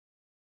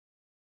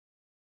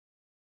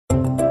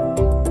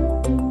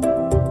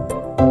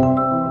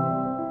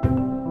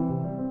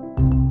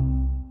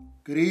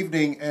Good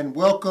evening and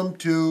welcome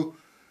to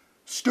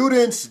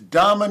Students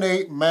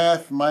Dominate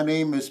Math. My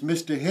name is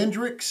Mr.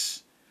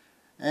 Hendricks,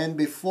 and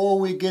before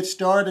we get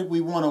started, we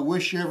want to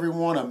wish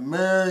everyone a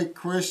Merry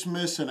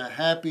Christmas and a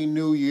Happy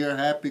New Year,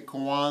 Happy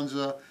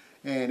Kwanzaa,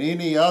 and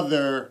any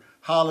other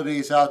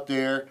holidays out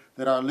there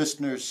that our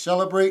listeners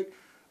celebrate.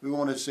 We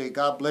want to say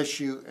God bless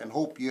you and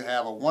hope you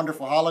have a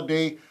wonderful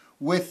holiday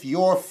with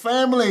your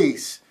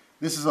families.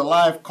 This is a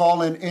live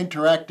call-in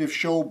interactive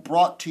show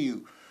brought to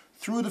you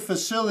through the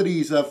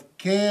facilities of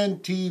CAN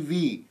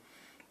TV,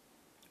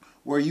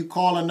 where you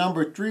call a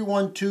number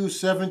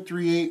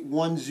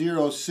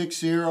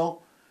 312-738-1060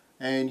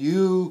 and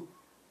you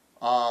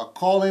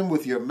call in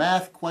with your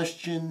math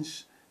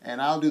questions,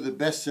 and I'll do the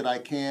best that I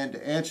can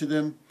to answer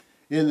them.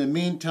 In the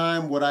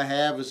meantime, what I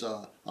have is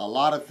a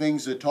lot of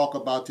things to talk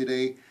about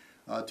today.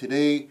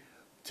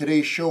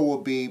 Today's show will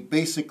be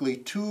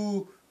basically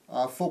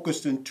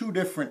focused in two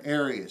different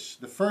areas.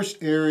 The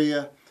first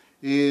area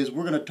is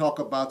we're going to talk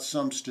about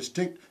some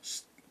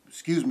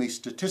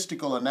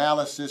statistical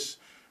analysis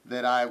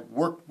that I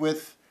worked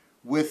with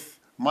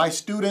my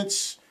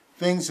students,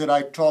 things that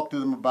I talked to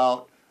them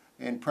about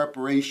in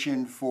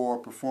preparation for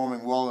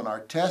performing well in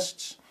our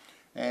tests,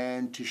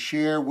 and to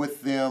share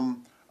with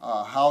them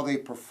how they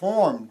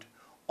performed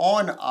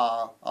on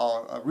a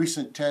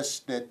recent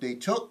test that they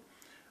took.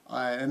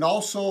 And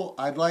also,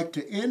 I'd like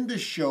to end the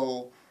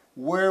show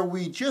where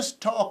we just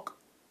talk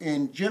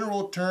in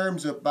general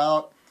terms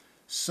about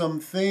some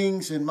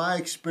things in my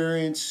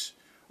experience,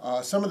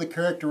 some of the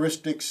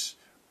characteristics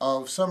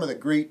of some of the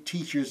great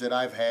teachers that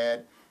I've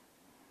had,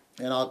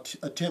 and I'll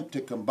attempt to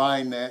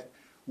combine that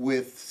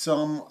with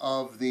some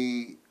of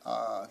the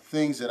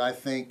things that I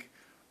think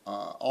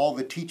all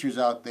the teachers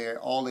out there,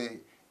 all the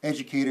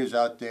educators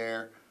out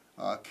there,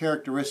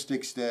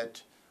 characteristics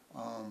that,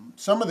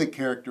 some of the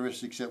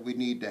characteristics that we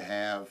need to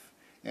have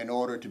in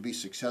order to be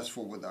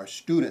successful with our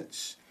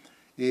students.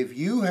 If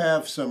you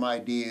have some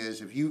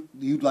ideas, if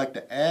you'd like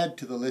to add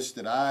to the list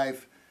that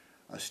I've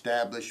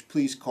established,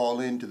 please call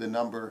in to the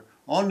number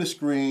on the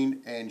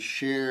screen and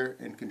share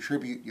and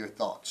contribute your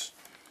thoughts.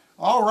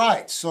 All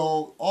right,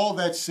 so all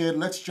that said,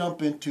 let's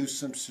jump into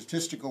some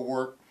statistical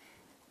work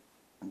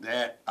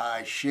that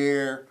I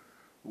share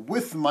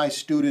with my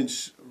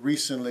students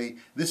recently.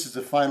 This is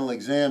the final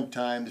exam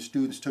time. The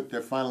students took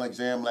their final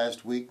exam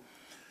last week,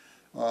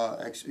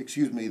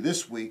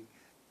 this week,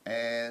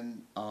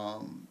 and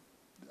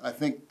I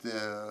think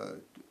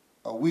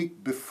a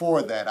week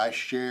before that I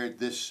shared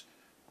this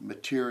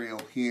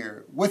material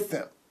here with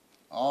them.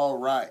 All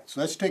right, so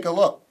let's take a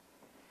look.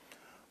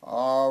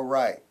 All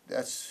right,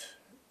 that's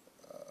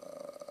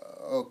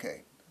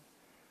okay.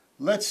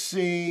 Let's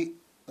see,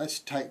 let's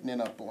tighten it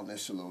up on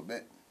this a little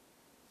bit.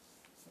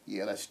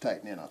 Yeah, let's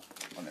tighten it up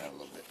on that a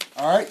little bit.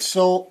 All right,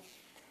 so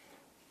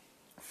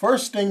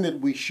first thing that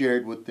we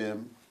shared with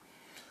them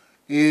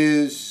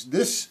is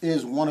this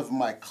is one of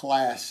my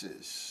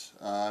classes.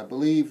 I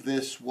believe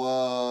this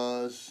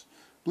was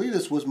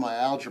my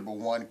Algebra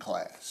 1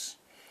 class.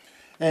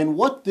 And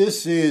what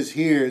this is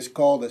here is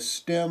called a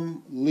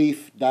stem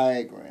leaf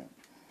diagram,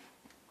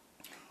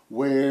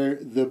 where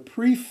the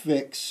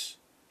prefix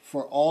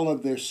for all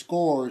of their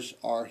scores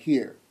are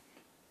here.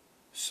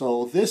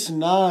 So this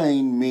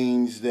 9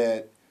 means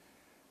that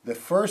the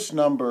first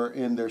number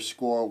in their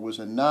score was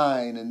a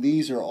 9, and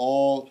this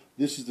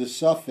is the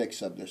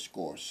suffix of their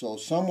score. So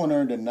someone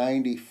earned a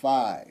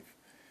 95.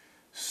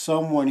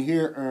 Someone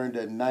here earned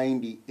a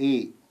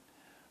 98.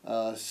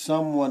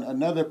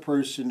 Another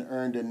person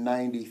earned a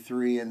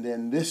 93, and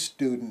then this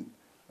student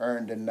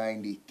earned a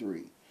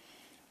 93.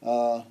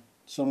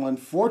 Some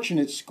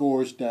unfortunate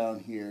scores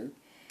down here.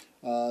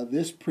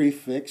 This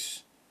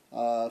prefix,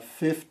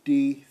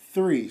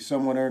 53.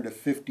 Someone earned a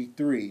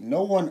 53.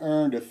 No one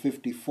earned a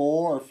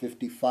 54 or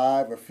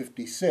 55 or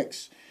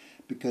 56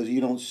 because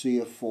you don't see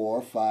a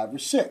 4, 5, or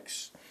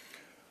 6.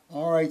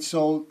 All right,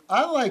 so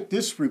I like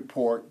this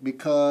report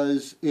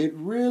because it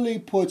really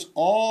puts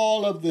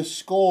all of the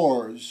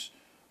scores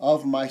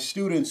of my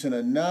students in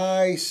a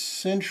nice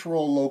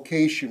central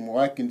location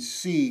where I can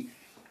see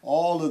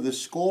all of the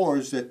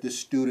scores that the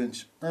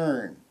students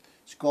earn.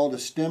 It's called a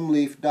stem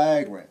leaf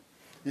diagram.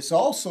 It's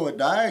also a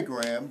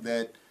diagram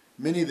that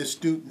many of the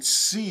students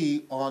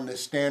see on the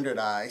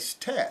standardized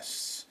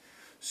tests.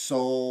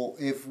 So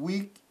if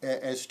we,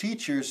 as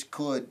teachers,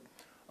 could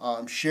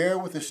share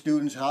with the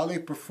students how they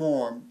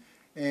perform,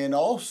 and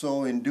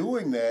also in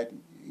doing that,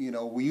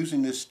 we're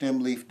using this stem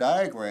leaf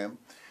diagram,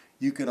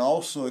 you can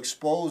also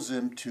expose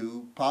them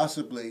to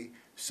possibly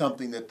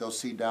something that they'll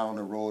see down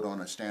the road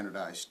on a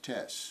standardized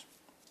test.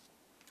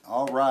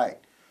 All right,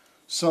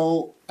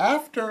 so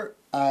after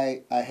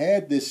I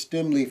had this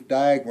stem leaf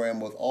diagram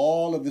with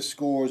all of the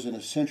scores in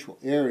a central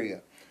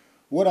area,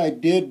 what I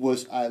did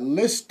was I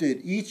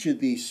listed each of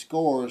these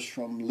scores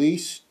from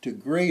least to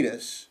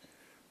greatest,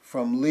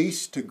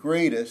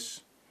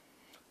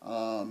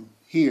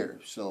 here.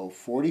 So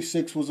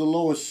 46 was the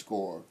lowest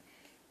score,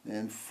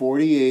 then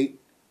 48,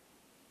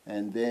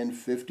 and then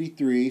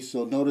 53.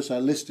 So notice I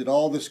listed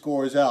all the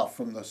scores out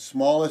from the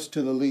smallest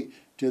to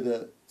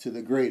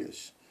the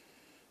greatest.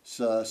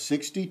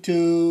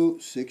 62,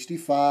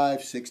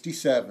 65,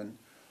 67,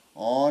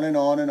 on and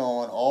on and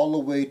on, all the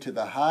way to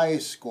the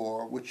highest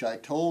score, which I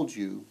told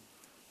you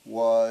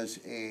was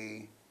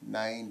a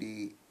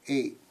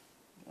 98.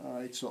 All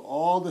right, so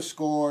all the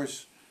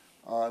scores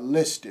are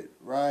listed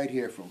right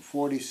here from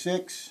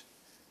 46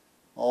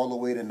 all the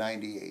way to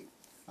 98.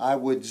 I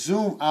would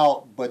zoom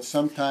out, but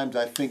sometimes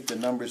I think the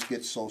numbers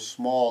get so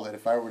small that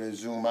if I were to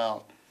zoom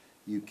out,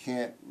 you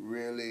can't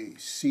really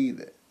see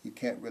that. You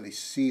can't really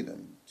see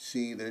them.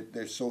 See,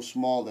 they're so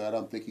small that I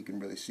don't think you can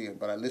really see them,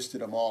 but I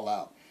listed them all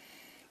out.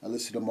 I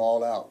listed them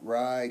all out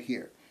right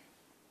here.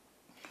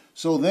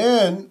 So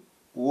then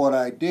what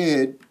I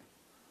did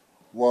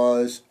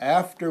was,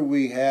 after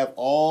we have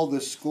all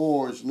the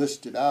scores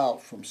listed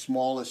out from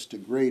smallest to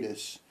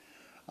greatest,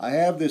 I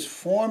have this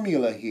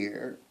formula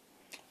here,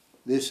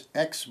 this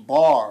X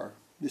bar.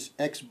 This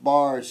X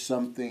bar is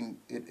something,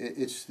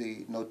 it's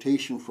the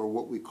notation for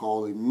what we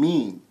call a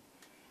mean.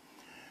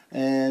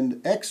 And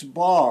X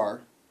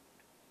bar,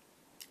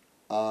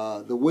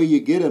 the way you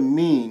get a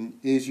mean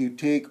is you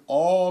take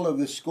all of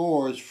the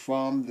scores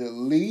from the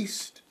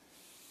least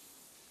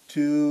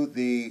to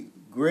the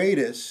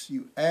greatest,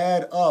 you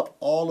add up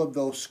all of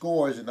those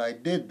scores, and I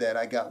did that.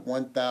 I got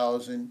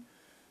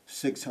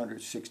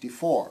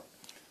 1,664.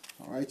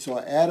 All right, so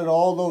I added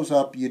all those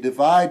up. You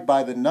divide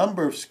by the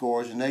number of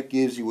scores, and that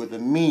gives you the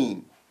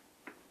mean.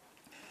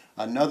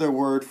 Another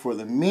word for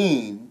the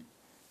mean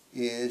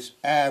is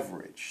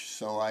average.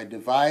 So I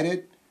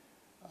divided,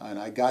 and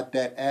I got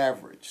that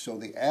average. So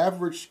the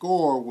average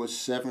score was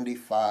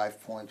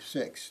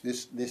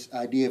 75.6. This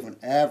idea of an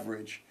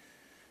average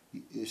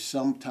is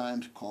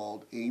sometimes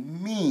called a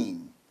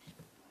mean.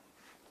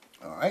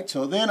 All right,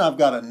 so then I've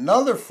got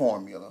another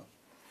formula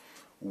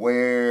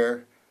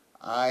where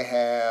I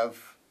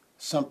have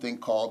something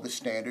called the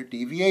standard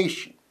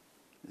deviation.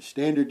 The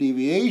standard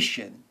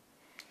deviation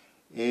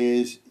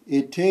is,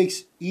 it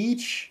takes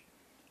each,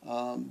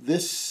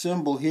 this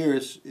symbol here,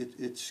 it's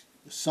a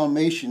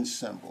summation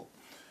symbol.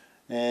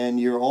 And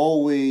you're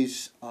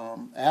always,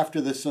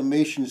 after the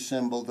summation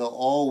symbol, they'll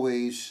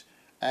always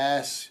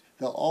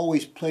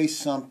place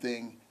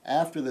something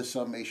after the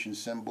summation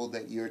symbol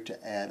that you're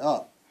to add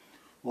up.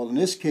 Well, in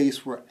this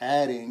case, we're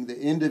adding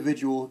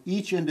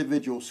each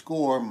individual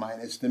score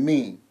minus the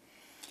mean.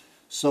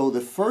 So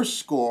the first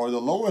score, the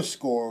lowest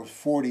score, was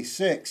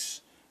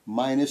 46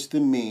 minus the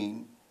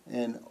mean,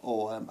 and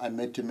I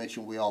meant to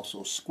mention we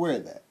also square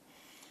that.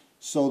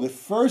 So the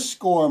first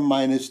score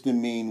minus the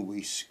mean,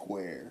 we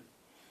square.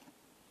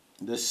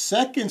 The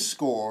second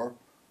score,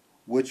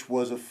 which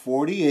was a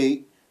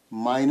 48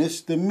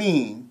 minus the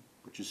mean,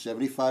 which is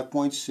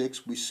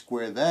 75.6, we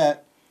square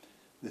that.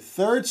 The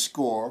third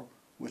score,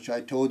 which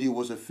I told you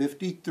was a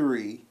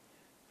 53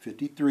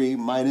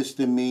 minus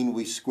the mean,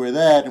 we square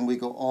that, and we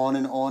go on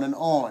and on and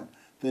on.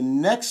 The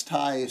next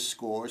highest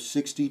score,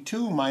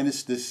 62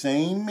 minus the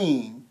same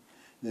mean,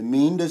 the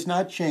mean does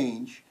not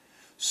change,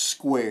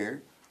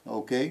 square,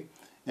 okay?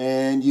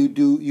 And you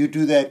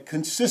do that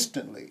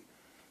consistently,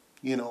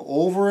 you know,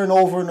 over and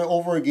over and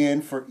over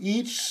again for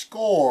each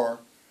score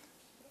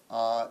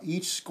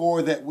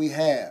that we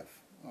have.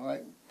 All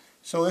right,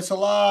 so it's a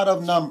lot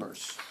of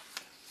numbers,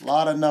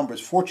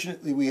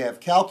 Fortunately, we have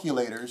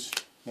calculators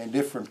and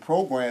different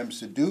programs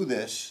to do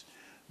this,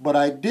 but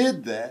I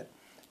did that,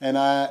 and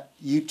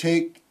you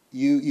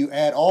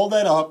add all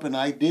that up, and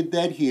I did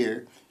that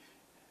here,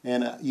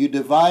 and you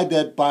divide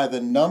that by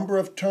the number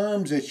of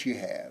terms that you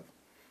have.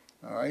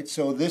 All right,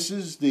 so this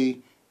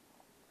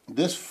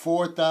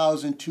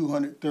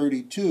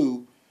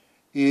 4,232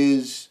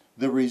 is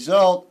the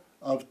result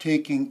of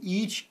taking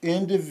each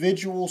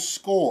individual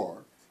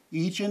score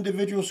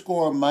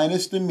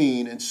minus the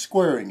mean and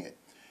squaring it.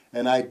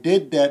 And I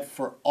did that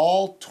for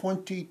all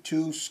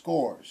 22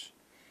 scores.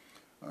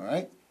 All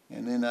right,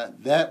 and then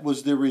that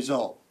was the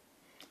result.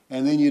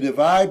 And then you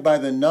divide by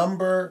the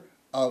number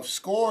of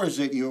scores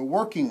that you're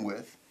working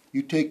with.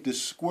 You take the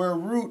square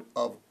root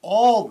of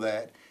all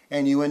that,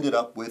 and you ended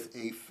up with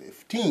a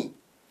 15.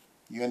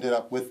 You ended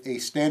up with a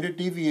standard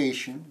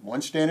deviation.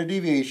 One standard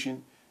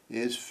deviation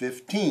is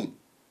 15.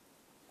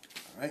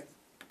 All right.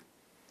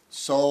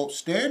 So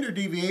standard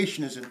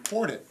deviation is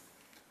important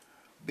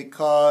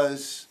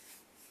because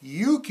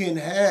you can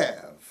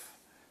have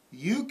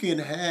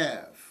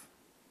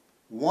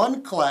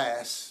one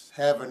class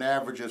have an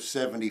average of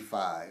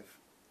 75,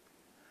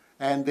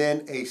 and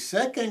then a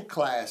second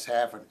class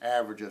have an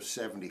average of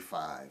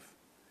 75.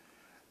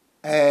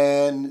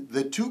 And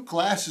the two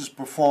classes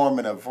perform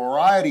in a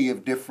variety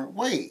of different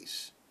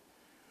ways.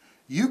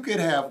 You could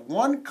have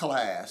one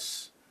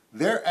class,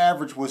 their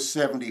average was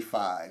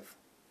 75,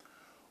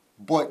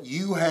 but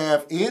you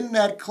have in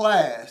that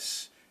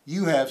class,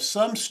 you have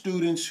some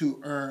students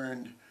who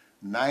earned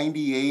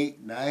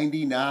 98,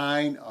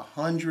 99,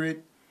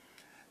 100,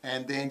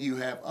 and then you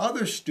have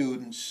other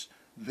students,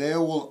 they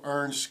will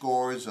earn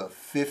scores of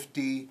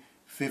 50,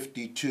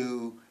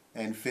 52,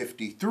 and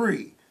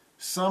 53.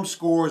 Some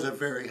scores are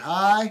very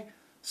high,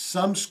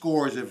 some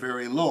scores are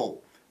very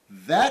low.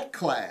 That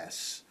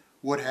class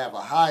would have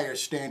a higher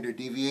standard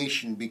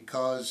deviation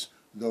because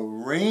the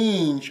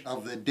range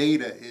of the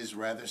data is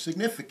rather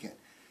significant,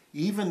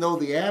 even though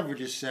the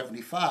average is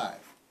 75.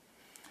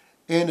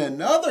 In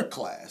another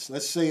class,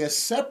 let's say a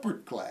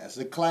separate class,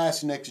 the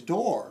class next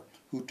door,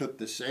 who took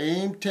the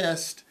same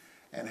test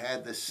and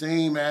had the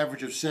same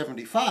average of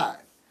 75.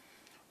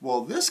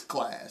 Well, this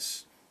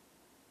class,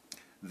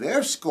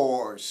 their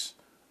scores,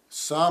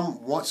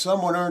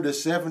 someone earned a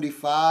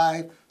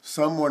 75,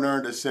 someone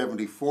earned a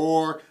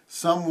 74,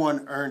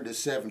 someone earned a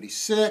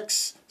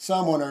 76,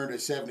 someone earned a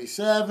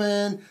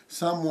 77,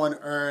 someone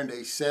earned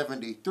a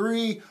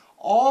 73.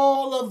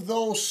 All of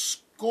those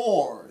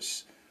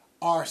scores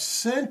are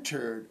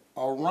centered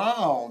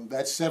around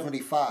that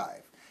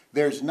 75.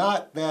 There's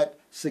not that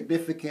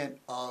significant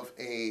of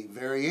a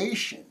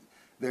variation.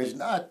 There's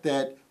not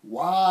that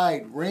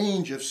wide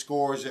range of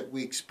scores that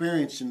we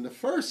experienced in the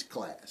first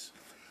class.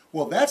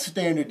 Well, that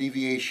standard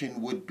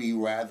deviation would be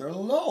rather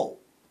low.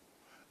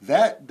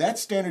 That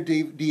standard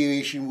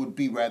deviation would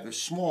be rather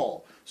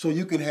small. So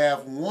you can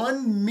have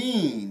one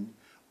mean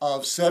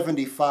of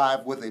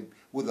 75 with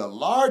a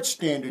large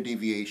standard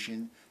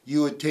deviation.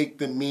 You would take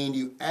the mean,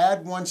 you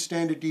add one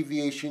standard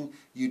deviation,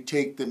 you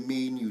take the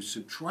mean, you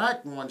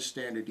subtract one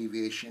standard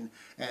deviation,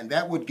 and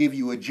that would give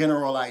you a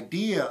general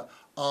idea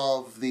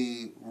of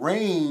the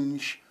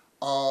range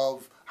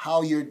of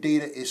how your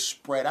data is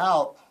spread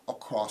out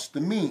across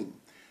the mean.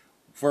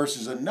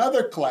 Versus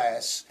another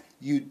class,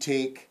 you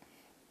take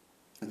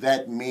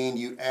that mean,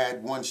 you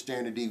add one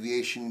standard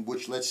deviation,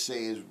 which let's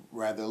say is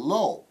rather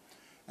low,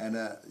 and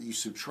you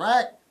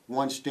subtract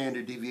one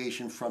standard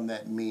deviation from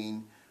that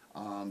mean.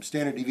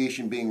 Standard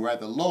deviation being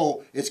rather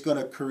low, it's going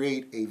to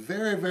create a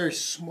very, very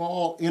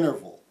small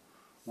interval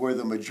where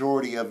the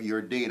majority of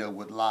your data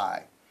would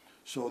lie.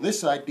 So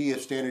this idea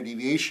of standard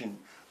deviation,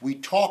 we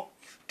talk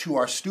to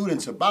our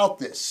students about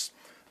this.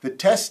 The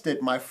test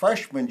that my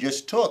freshmen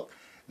just took,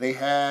 they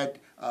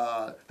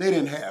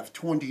didn't have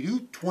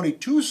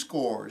 22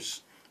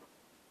 scores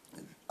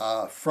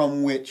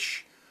from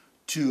which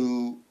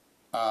to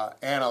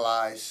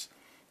analyze.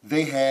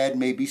 They had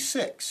maybe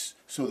 6.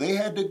 So they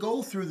had to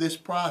go through this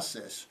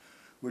process.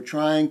 We're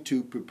trying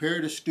to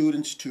prepare the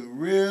students to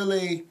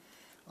really,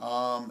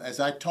 as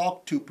I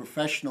talk to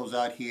professionals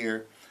out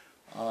here,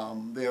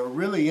 they're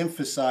really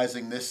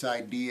emphasizing this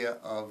idea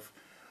of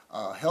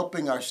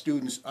helping our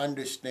students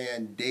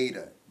understand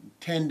data,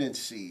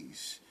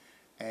 tendencies,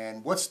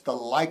 and what's the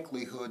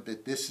likelihood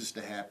that this is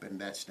to happen,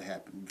 that's to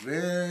happen.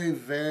 Very,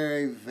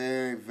 very,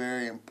 very,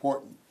 very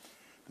important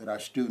that our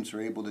students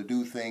are able to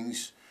do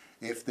things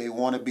if they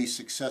want to be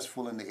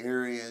successful in the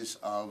areas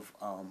of,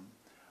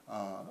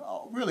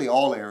 really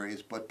all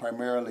areas, but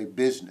primarily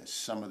business.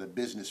 Some of the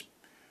business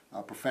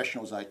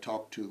professionals I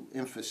talk to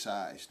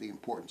emphasize the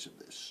importance of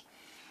this.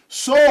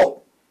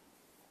 So,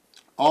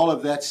 all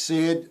of that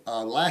said,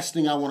 last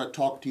thing I want to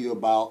talk to you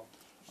about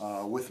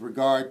with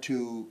regard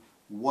to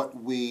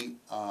what we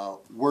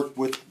work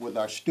with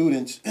our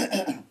students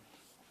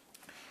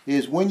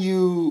is when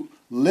you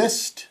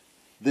list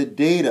the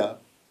data.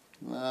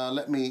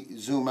 Let me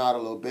zoom out a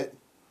little bit.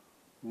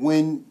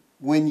 When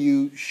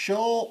you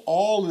show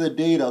all of the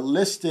data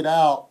listed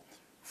out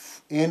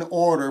in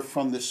order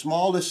from the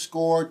smallest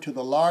score to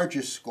the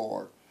largest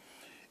score,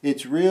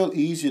 it's real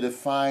easy to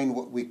find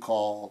what we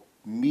call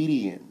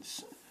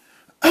medians.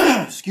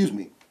 Excuse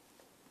me.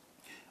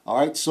 All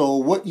right, so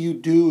what you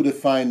do to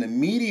find the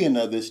median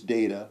of this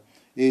data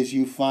is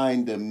you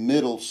find the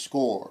middle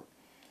score.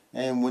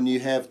 And when you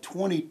have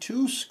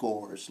 22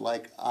 scores,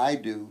 like I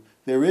do,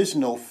 there is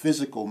no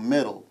physical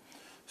middle.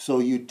 So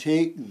you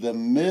take the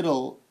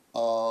middle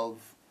of,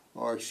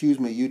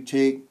 you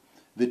take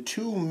the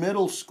two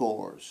middle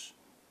scores,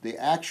 the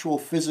actual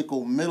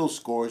physical middle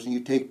scores, and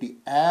you take the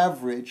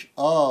average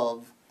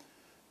of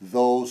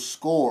those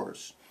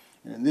scores.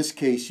 And in this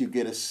case, you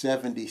get a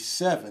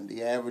 77.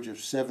 The average of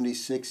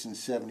 76 and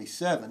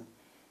 77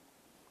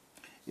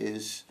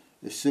 is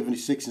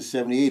 76 and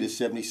 78 is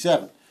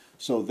 77.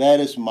 So that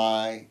is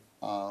my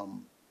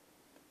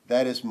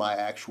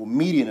actual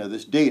median of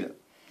this data.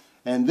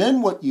 And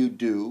then what you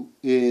do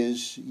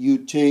is you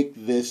take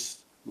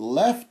this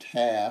left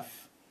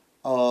half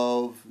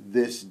of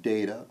this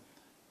data,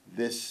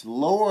 this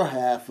lower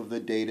half of the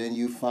data, and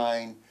you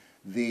find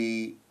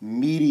the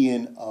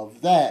median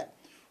of that.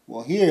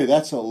 Well, here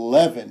that's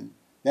 11.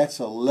 That's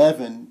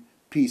 11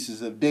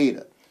 pieces of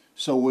data.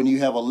 So when you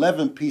have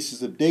 11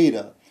 pieces of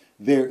data,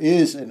 there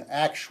is an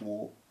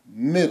actual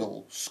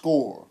middle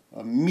score.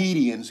 A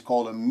median is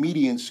called a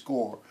median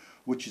score,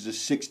 which is a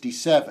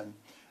 67.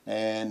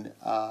 And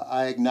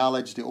I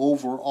acknowledge the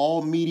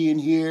overall median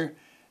here,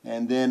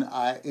 and then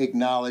I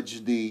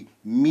acknowledge the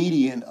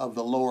median of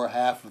the lower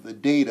half of the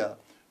data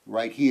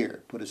right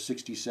here. Put a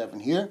 67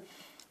 here.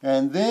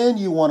 And then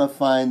you want to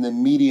find the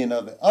median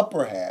of the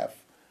upper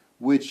half,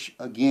 which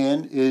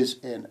again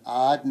is an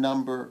odd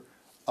number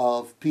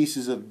of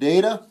pieces of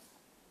data,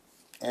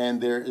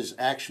 and there is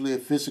actually a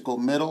physical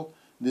middle.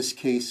 In this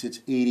case, it's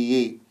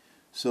 88.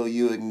 So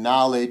you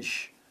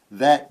acknowledge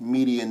that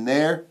median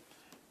there,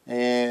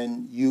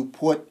 and you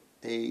put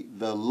the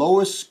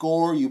lowest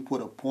score, you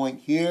put a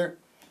point here.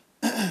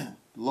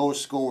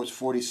 lowest score was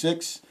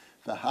 46.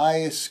 The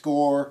highest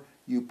score,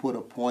 you put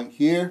a point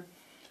here.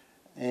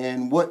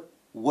 And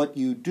what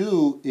you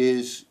do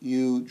is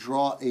you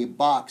draw a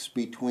box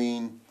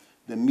between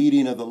the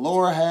median of the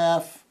lower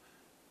half,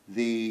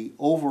 the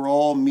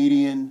overall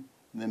median,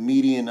 the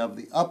median of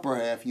the upper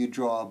half. You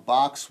draw a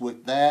box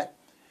with that,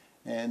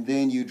 and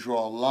then you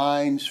draw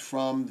lines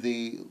from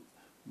the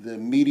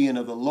median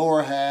of the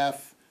lower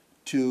half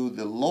to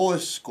the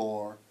lowest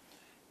score,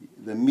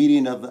 the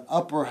median of the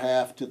upper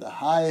half to the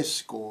highest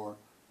score.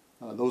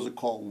 Those are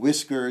called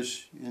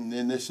whiskers, and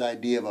then this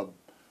idea of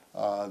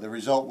the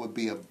result would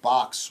be a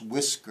box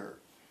whisker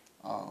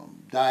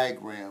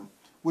diagram,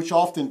 which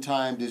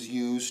oftentimes is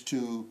used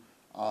to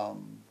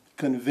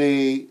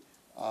convey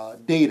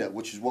data,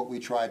 which is what we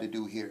try to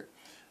do here.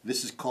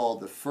 This is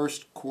called the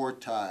first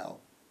quartile.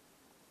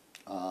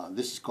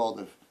 This is called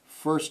the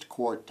first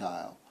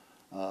quartile,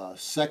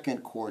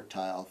 second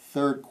quartile,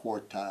 third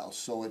quartile.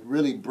 So it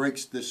really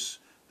breaks the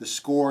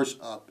scores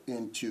up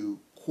into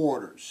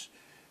quarters.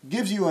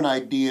 Gives you an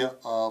idea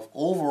of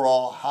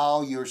overall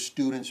how your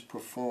students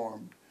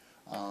performed.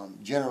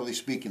 Generally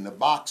speaking, the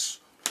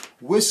box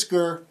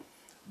whisker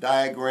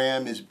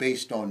diagram is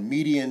based on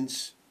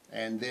medians,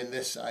 and then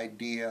this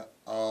idea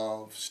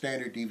of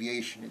standard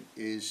deviation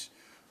is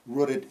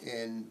rooted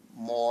in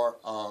more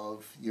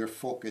of your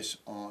focus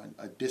on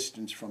a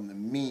distance from the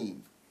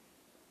mean.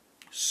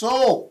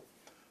 So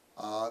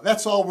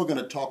that's all we're going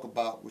to talk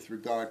about with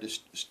regard to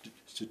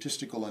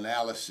statistical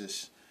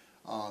analysis.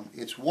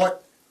 It's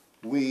what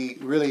we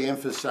really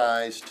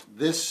emphasized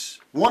this.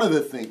 One of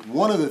the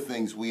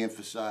things we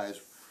emphasized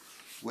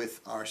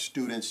with our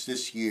students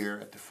this year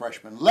at the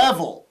freshman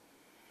level.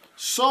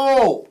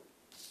 So,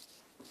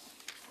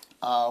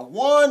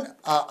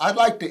 I'd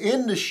like to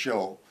end the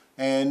show,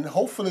 and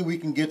hopefully we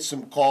can get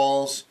some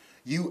calls.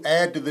 You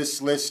add to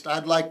this list.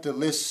 I'd like to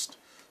list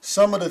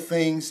some of the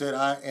things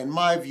that in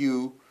my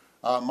view,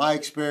 my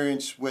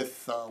experience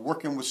with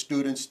working with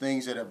students,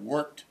 things that have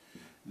worked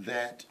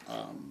that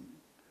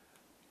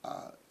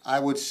I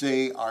would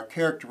say are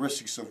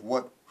characteristics of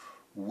what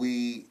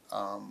we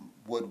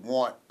would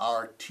want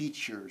our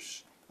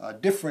teachers,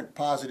 different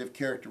positive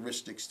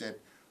characteristics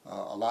that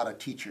a lot of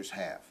teachers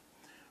have.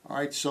 All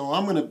right, so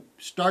I'm going to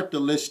start the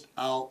list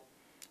out,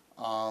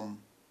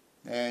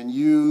 and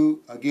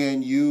you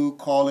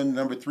call in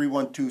number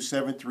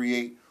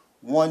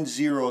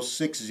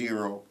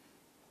 312-738-1060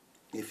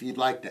 if you'd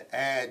like to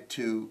add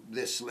to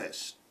this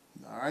list.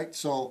 All right,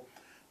 so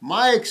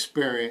my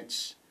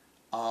experience,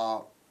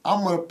 I'm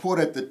going to put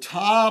at the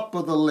top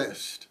of the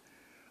list.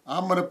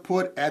 I'm going to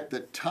put at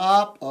the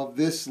top of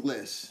this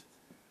list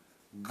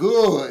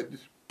good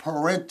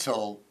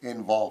parental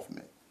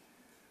involvement.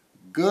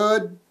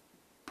 Good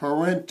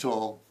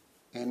parental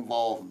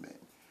involvement.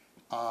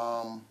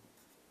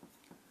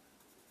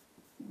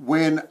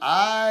 When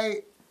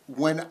I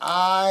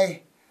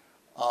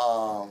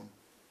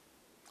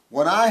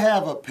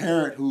have a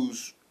parent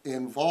who's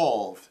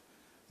involved,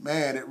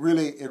 man, it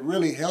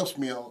really helps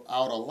me out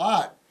a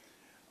lot.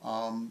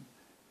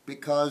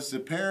 Because the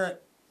parent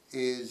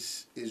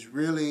is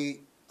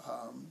really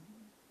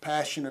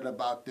passionate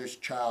about this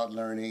child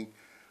learning.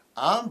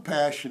 I'm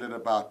passionate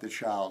about the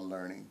child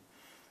learning.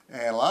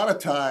 And a lot of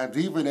times,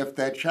 even if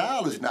that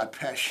child is not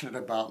passionate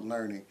about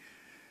learning,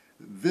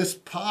 this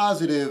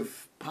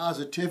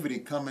positivity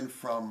coming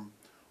from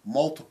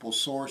multiple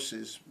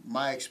sources,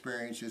 my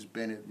experience has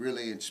been it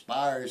really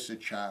inspires the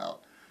child,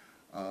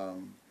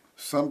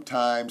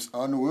 sometimes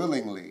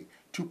unwillingly,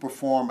 to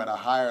perform at a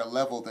higher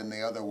level than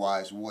they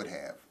otherwise would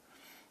have.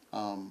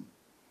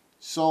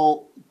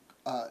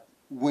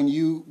 When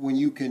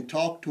you can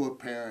talk to a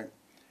parent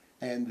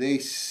and they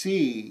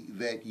see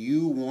that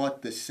you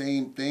want the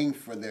same thing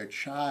for their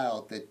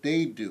child that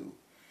they do,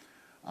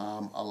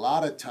 a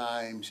lot of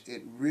times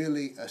it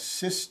really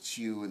assists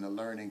you in the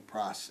learning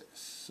process.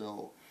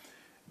 So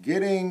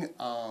getting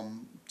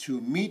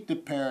to meet the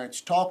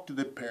parents, talk to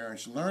the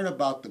parents, learn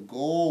about the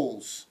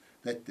goals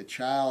that the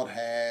child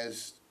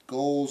has,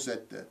 goals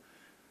that the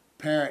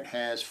parent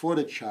has for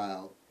the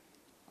child,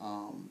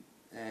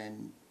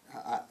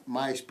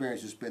 my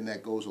experience has been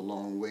that goes a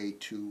long way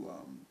to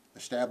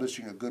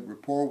establishing a good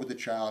rapport with the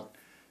child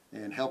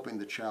and helping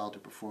the child to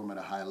perform at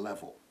a high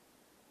level.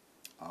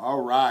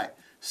 All right.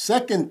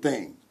 Second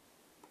thing,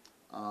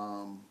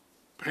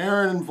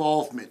 parent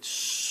involvement,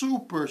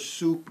 super,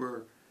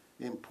 super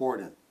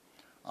important.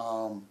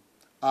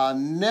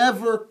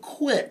 Never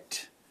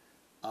quit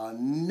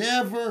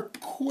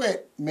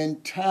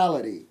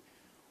mentality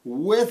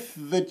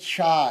with the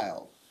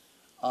child.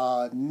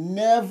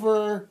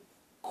 Never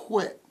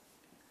quit.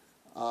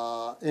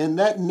 And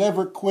that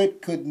never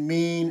quit could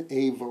mean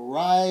a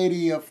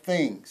variety of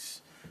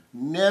things.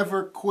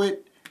 Never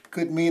quit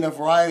could mean a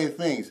variety of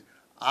things.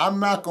 I'm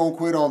not going to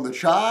quit on the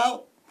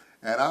child,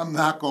 and I'm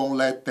not going to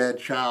let that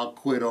child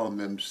quit on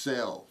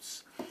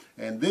themselves.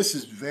 And this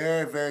is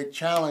very, very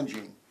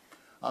challenging.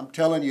 I'm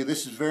telling you,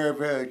 this is very,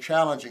 very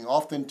challenging.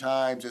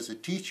 Oftentimes, as a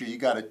teacher, you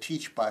got to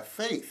teach by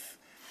faith.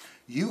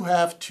 You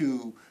have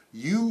to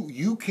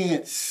you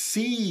can't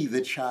see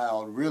the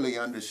child really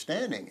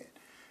understanding it,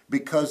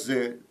 because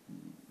they're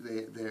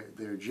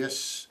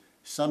just,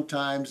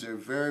 sometimes they're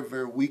very,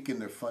 very weak in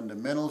their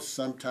fundamentals.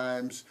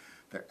 Sometimes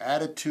their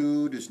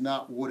attitude is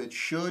not what it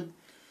should.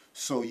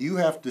 So you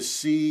have to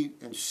see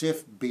and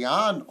sift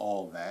beyond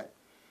all that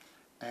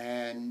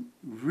and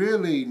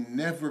really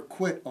never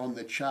quit on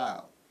the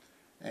child.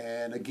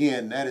 And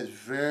again, that is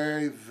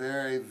very,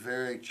 very,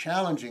 very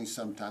challenging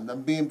sometimes.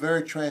 I'm being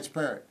very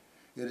transparent.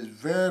 It is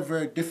very,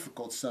 very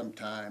difficult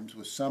sometimes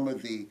with some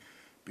of the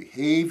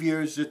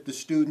behaviors that the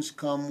students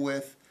come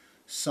with,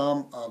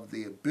 some of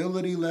the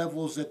ability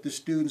levels that the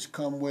students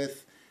come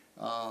with.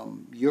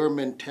 Your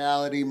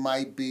mentality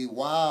might be,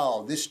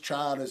 wow, this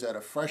child is at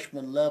a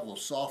freshman level,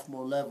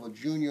 sophomore level,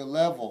 junior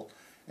level,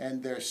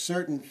 and there are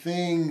certain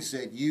things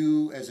that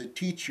you as a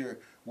teacher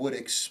would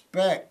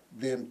expect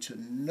them to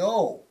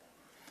know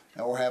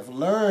or have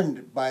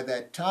learned by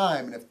that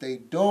time. And if they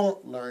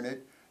don't learn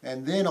it,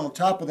 and then on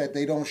top of that,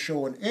 they don't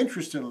show an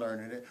interest in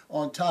learning it,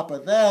 on top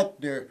of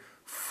that, they're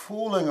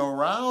fooling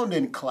around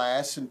in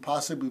class and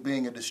possibly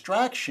being a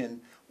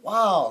distraction,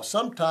 wow,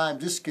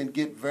 sometimes this can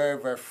get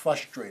very, very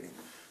frustrating.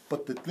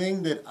 But the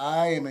thing that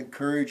I am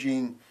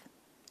encouraging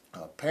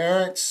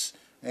parents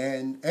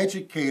and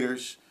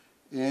educators,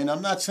 and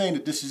I'm not saying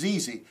that this is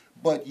easy,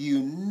 but you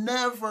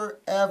never,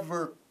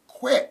 ever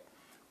quit.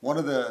 One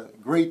of the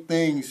great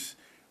things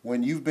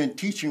when you've been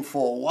teaching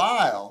for a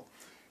while,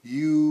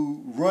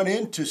 you run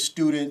into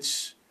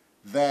students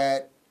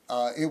that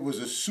it was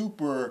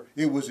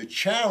a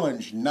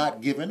challenge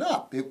not giving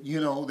up. They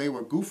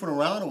were goofing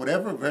around or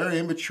whatever, very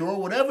immature,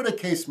 whatever the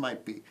case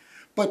might be.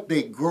 But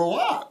they grow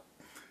up.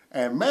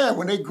 And man,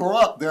 when they grow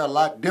up, they're a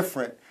lot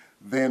different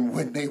than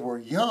when they were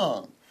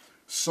young.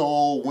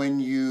 So when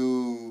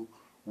you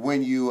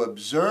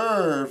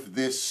observe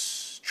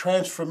this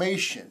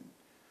transformation,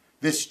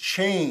 this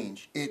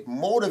change, it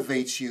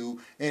motivates you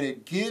and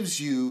it gives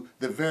you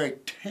the very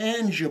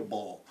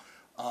tangible,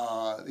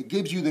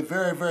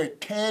 very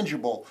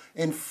tangible,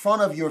 in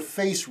front of your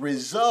face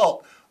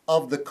result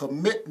of the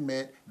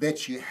commitment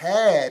that you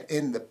had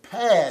in the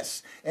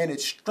past, and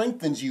it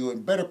strengthens you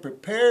and better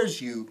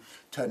prepares you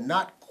to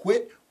not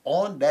quit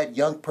on that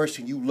young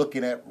person you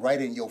looking at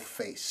right in your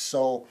face.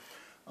 So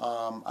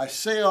I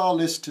say all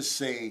this to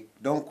say,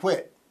 don't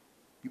quit.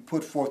 You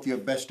put forth your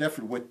best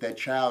effort with that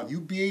child.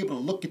 You be able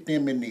to look at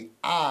them in the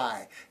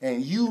eye,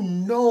 and you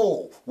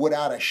know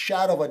without a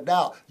shadow of a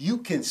doubt, you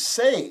can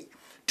say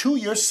to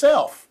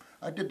yourself,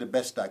 I did the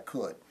best I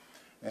could.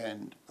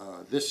 And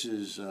this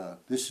is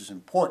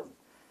important.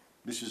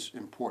 This is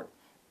important.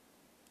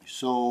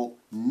 So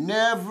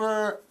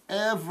never,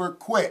 ever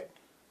quit.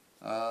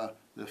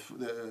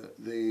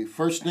 The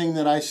first thing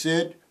that I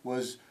said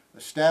was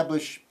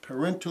establish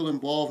parental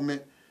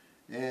involvement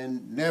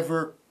and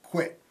never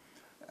quit.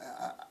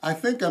 I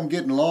think I'm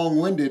getting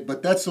long-winded,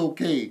 but that's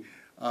okay.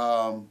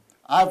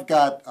 I've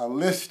got a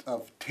list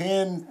of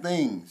 10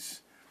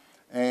 things,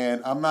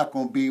 and I'm not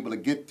going to be able to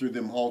get through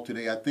them all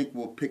today. I think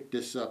we'll pick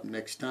this up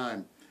next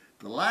time.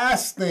 The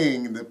last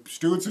thing, the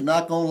students are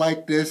not going to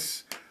like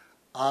this,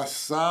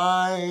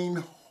 assign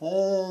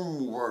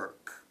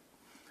homework.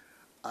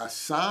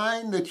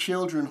 Assign the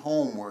children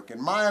homework.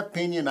 In my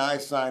opinion, I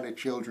assign the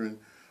children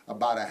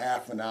about a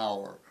half an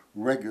hour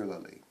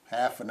regularly,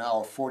 half an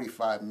hour,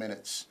 45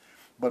 minutes.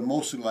 But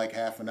mostly like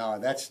half an hour.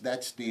 That's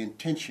the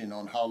intention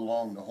on how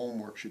long the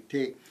homework should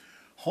take.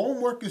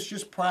 Homework is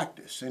just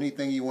practice.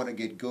 Anything you want to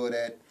get good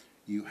at,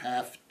 you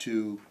have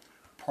to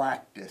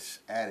practice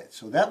at it.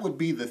 So that would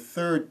be the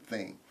third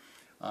thing.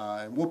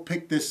 And we'll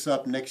pick this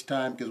up next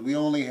time because we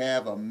only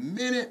have a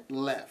minute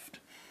left.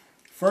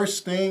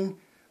 First thing,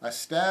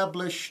 attempt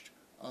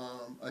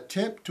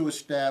to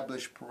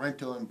establish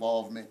parental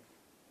involvement.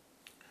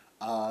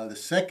 The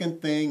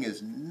second thing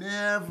is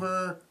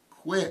never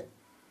quit.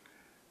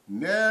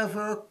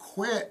 Never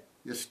quit.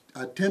 Just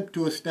attempt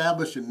to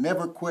establish a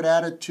never quit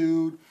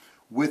attitude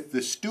with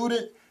the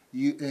student,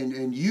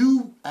 and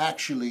you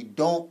actually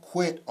don't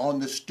quit on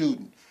the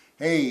student.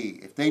 Hey,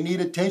 if they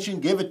need attention,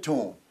 give it to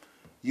them.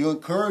 You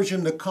encourage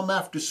them to come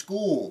after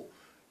school.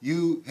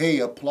 Hey,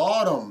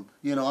 applaud them.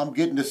 I'm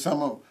getting to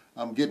some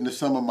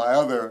of my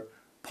other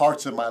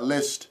parts of my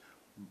list,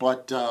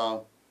 but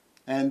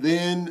and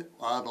then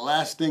the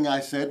last thing I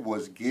said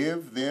was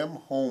give them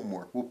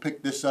homework. We'll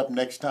pick this up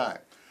next time.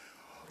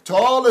 To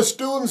all the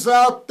students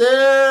out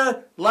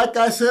there, like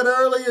I said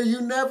earlier, you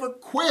never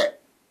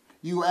quit.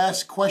 You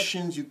ask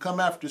questions, you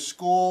come after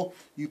school,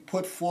 you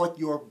put forth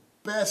your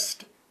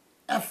best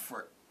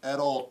effort at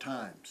all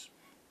times.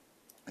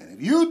 And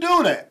if you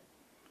do that,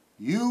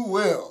 you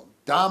will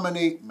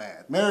dominate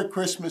math. Merry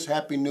Christmas,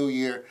 Happy New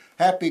Year,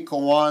 Happy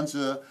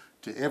Kwanzaa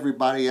to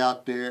everybody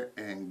out there,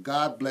 and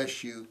God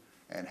bless you,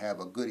 and have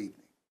a good evening.